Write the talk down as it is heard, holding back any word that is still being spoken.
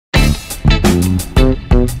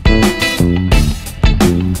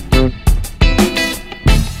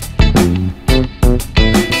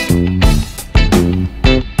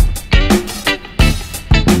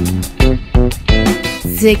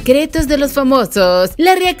Secretos de los famosos.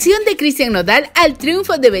 La reacción de Nodal al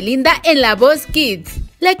triunfo de Belinda en La Voz Kids.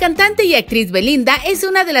 La cantante y actriz Belinda es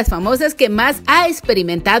una de las famosas que más ha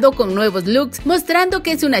experimentado con nuevos looks, mostrando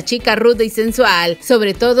que es una chica ruda y sensual,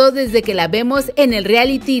 sobre todo desde que la vemos en el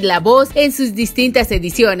reality La Voz en sus distintas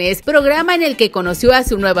ediciones, programa en el que conoció a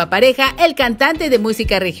su nueva pareja, el cantante de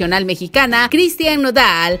música regional mexicana,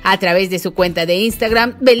 Nodal. A través de su cuenta de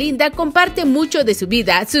Instagram, Belinda comparte mucho de su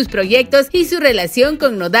vida, sus proyectos y su relación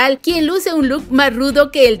con Nodal, quien luce un look más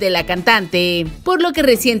rudo que el de la cantante, por lo que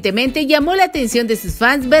recientemente llamó la atención de sus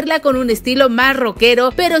fans verla con un estilo más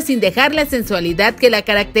rockero, pero sin dejar la sensualidad que la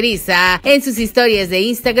caracteriza. En sus historias de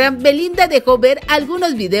Instagram, Belinda dejó ver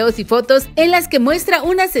algunos videos y fotos en las que muestra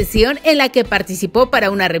una sesión en la que participó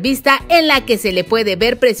para una revista en la que se le puede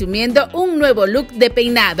ver presumiendo un nuevo look de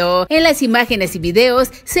peinado. En las imágenes y videos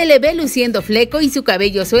se le ve luciendo fleco y su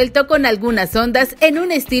cabello suelto con algunas ondas en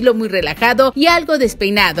un estilo muy relajado y algo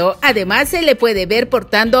despeinado. Además, se le puede ver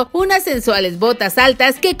portando unas sensuales botas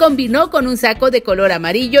altas que combinó con un saco de color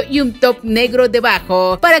amarillo y un top negro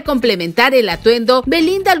debajo. Para complementar el atuendo,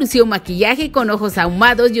 Belinda lució un maquillaje con ojos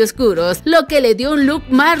ahumados y oscuros, lo que le dio un look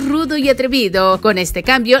más rudo y atrevido. Con este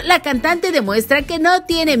cambio, la cantante demuestra que no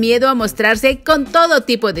tiene miedo a mostrarse con todo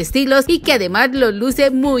tipo de estilos y que además lo luce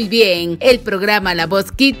muy bien. El programa La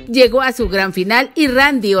Voz Kids llegó a su gran final y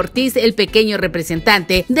Randy Ortiz, el pequeño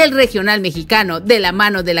representante del regional mexicano, de la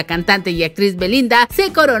mano de la cantante y actriz Belinda,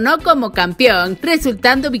 se coronó como campeón,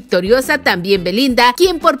 resultando victoriosa también Belinda,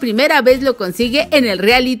 quien por primera vez lo consigue en el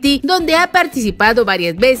reality, donde ha participado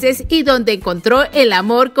varias veces y donde encontró el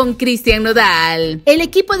amor con Nodal. El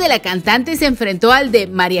equipo de la cantante se enfrentó al de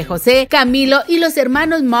María José, Camilo y los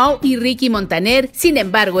hermanos Mau y Ricky Montaner. Sin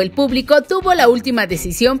embargo, el público tuvo la última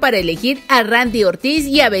decisión para elegir a Randy Ortiz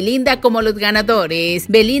y a Belinda como los ganadores.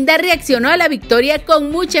 Belinda reaccionó a la victoria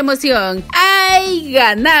con mucha emoción. ¡Ay,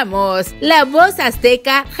 ganamos! La voz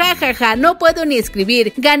azteca, jajaja, no puedo ni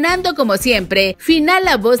escribir, ganando como siempre. Final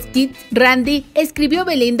La Voz Kids, Randy, escribió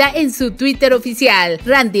Belinda en su Twitter oficial.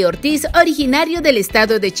 Randy Ortiz, originario del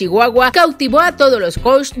estado de Chihuahua, cautivó a todos los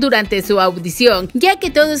hosts durante su audición, ya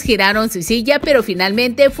que todos giraron su silla, pero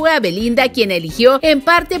finalmente fue a Belinda quien eligió, en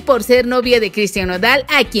parte por ser novia de Nodal,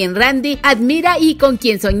 a quien Randy admira y con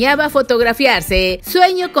quien soñaba fotografiarse.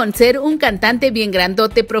 Sueño con ser un cantante bien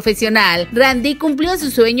grandote profesional. Randy cumplió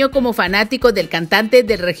su sueño como fanático del cantante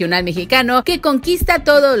del regional mexicano que conquista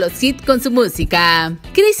todos los hits con su música.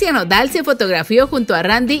 Nodal se fotografió junto a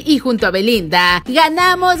Randy y junto a Belinda.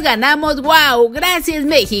 ¡Ganamos, ganamos! ¡Wow! ¡Gracias,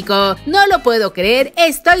 México! No lo puedo creer,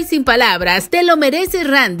 estoy sin palabras. Te lo mereces,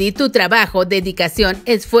 Randy, tu trabajo, dedicación,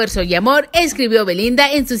 esfuerzo y amor, escribió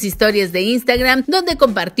Belinda en sus historias de Instagram, donde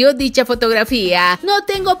compartió dicha fotografía. No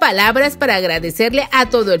tengo palabras para agradecerle a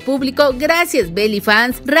todo el público. Gracias, Beli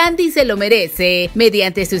fans. Randy se lo merece.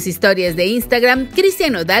 Mediante sus historias de Instagram,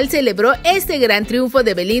 Nodal celebró este gran triunfo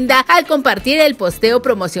de Belinda al compartir el posteo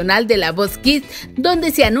promocional de La Voz Kids,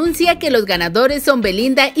 donde se anuncia que los ganadores son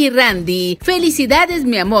Belinda y Randy. Felicidades,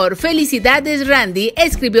 mi amor, felicidades, Randy,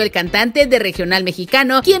 escribió el cantante de regional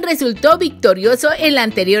mexicano, quien resultó victorioso en la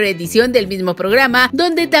anterior edición del mismo programa,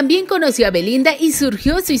 donde también conoció a Belinda y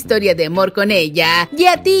surgió su historia de amor con ella. ¿Y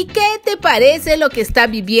a ti qué te parece lo que está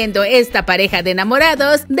viviendo esta pareja de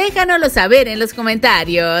enamorados? Déjanoslo saber en los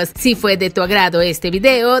comentarios. Si fue de tu agrado este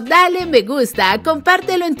video, dale me gusta,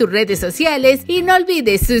 compártelo en tus redes sociales y no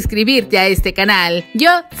olvides suscribirte a este canal. Yo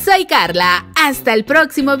soy Carla, hasta el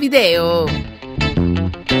próximo video.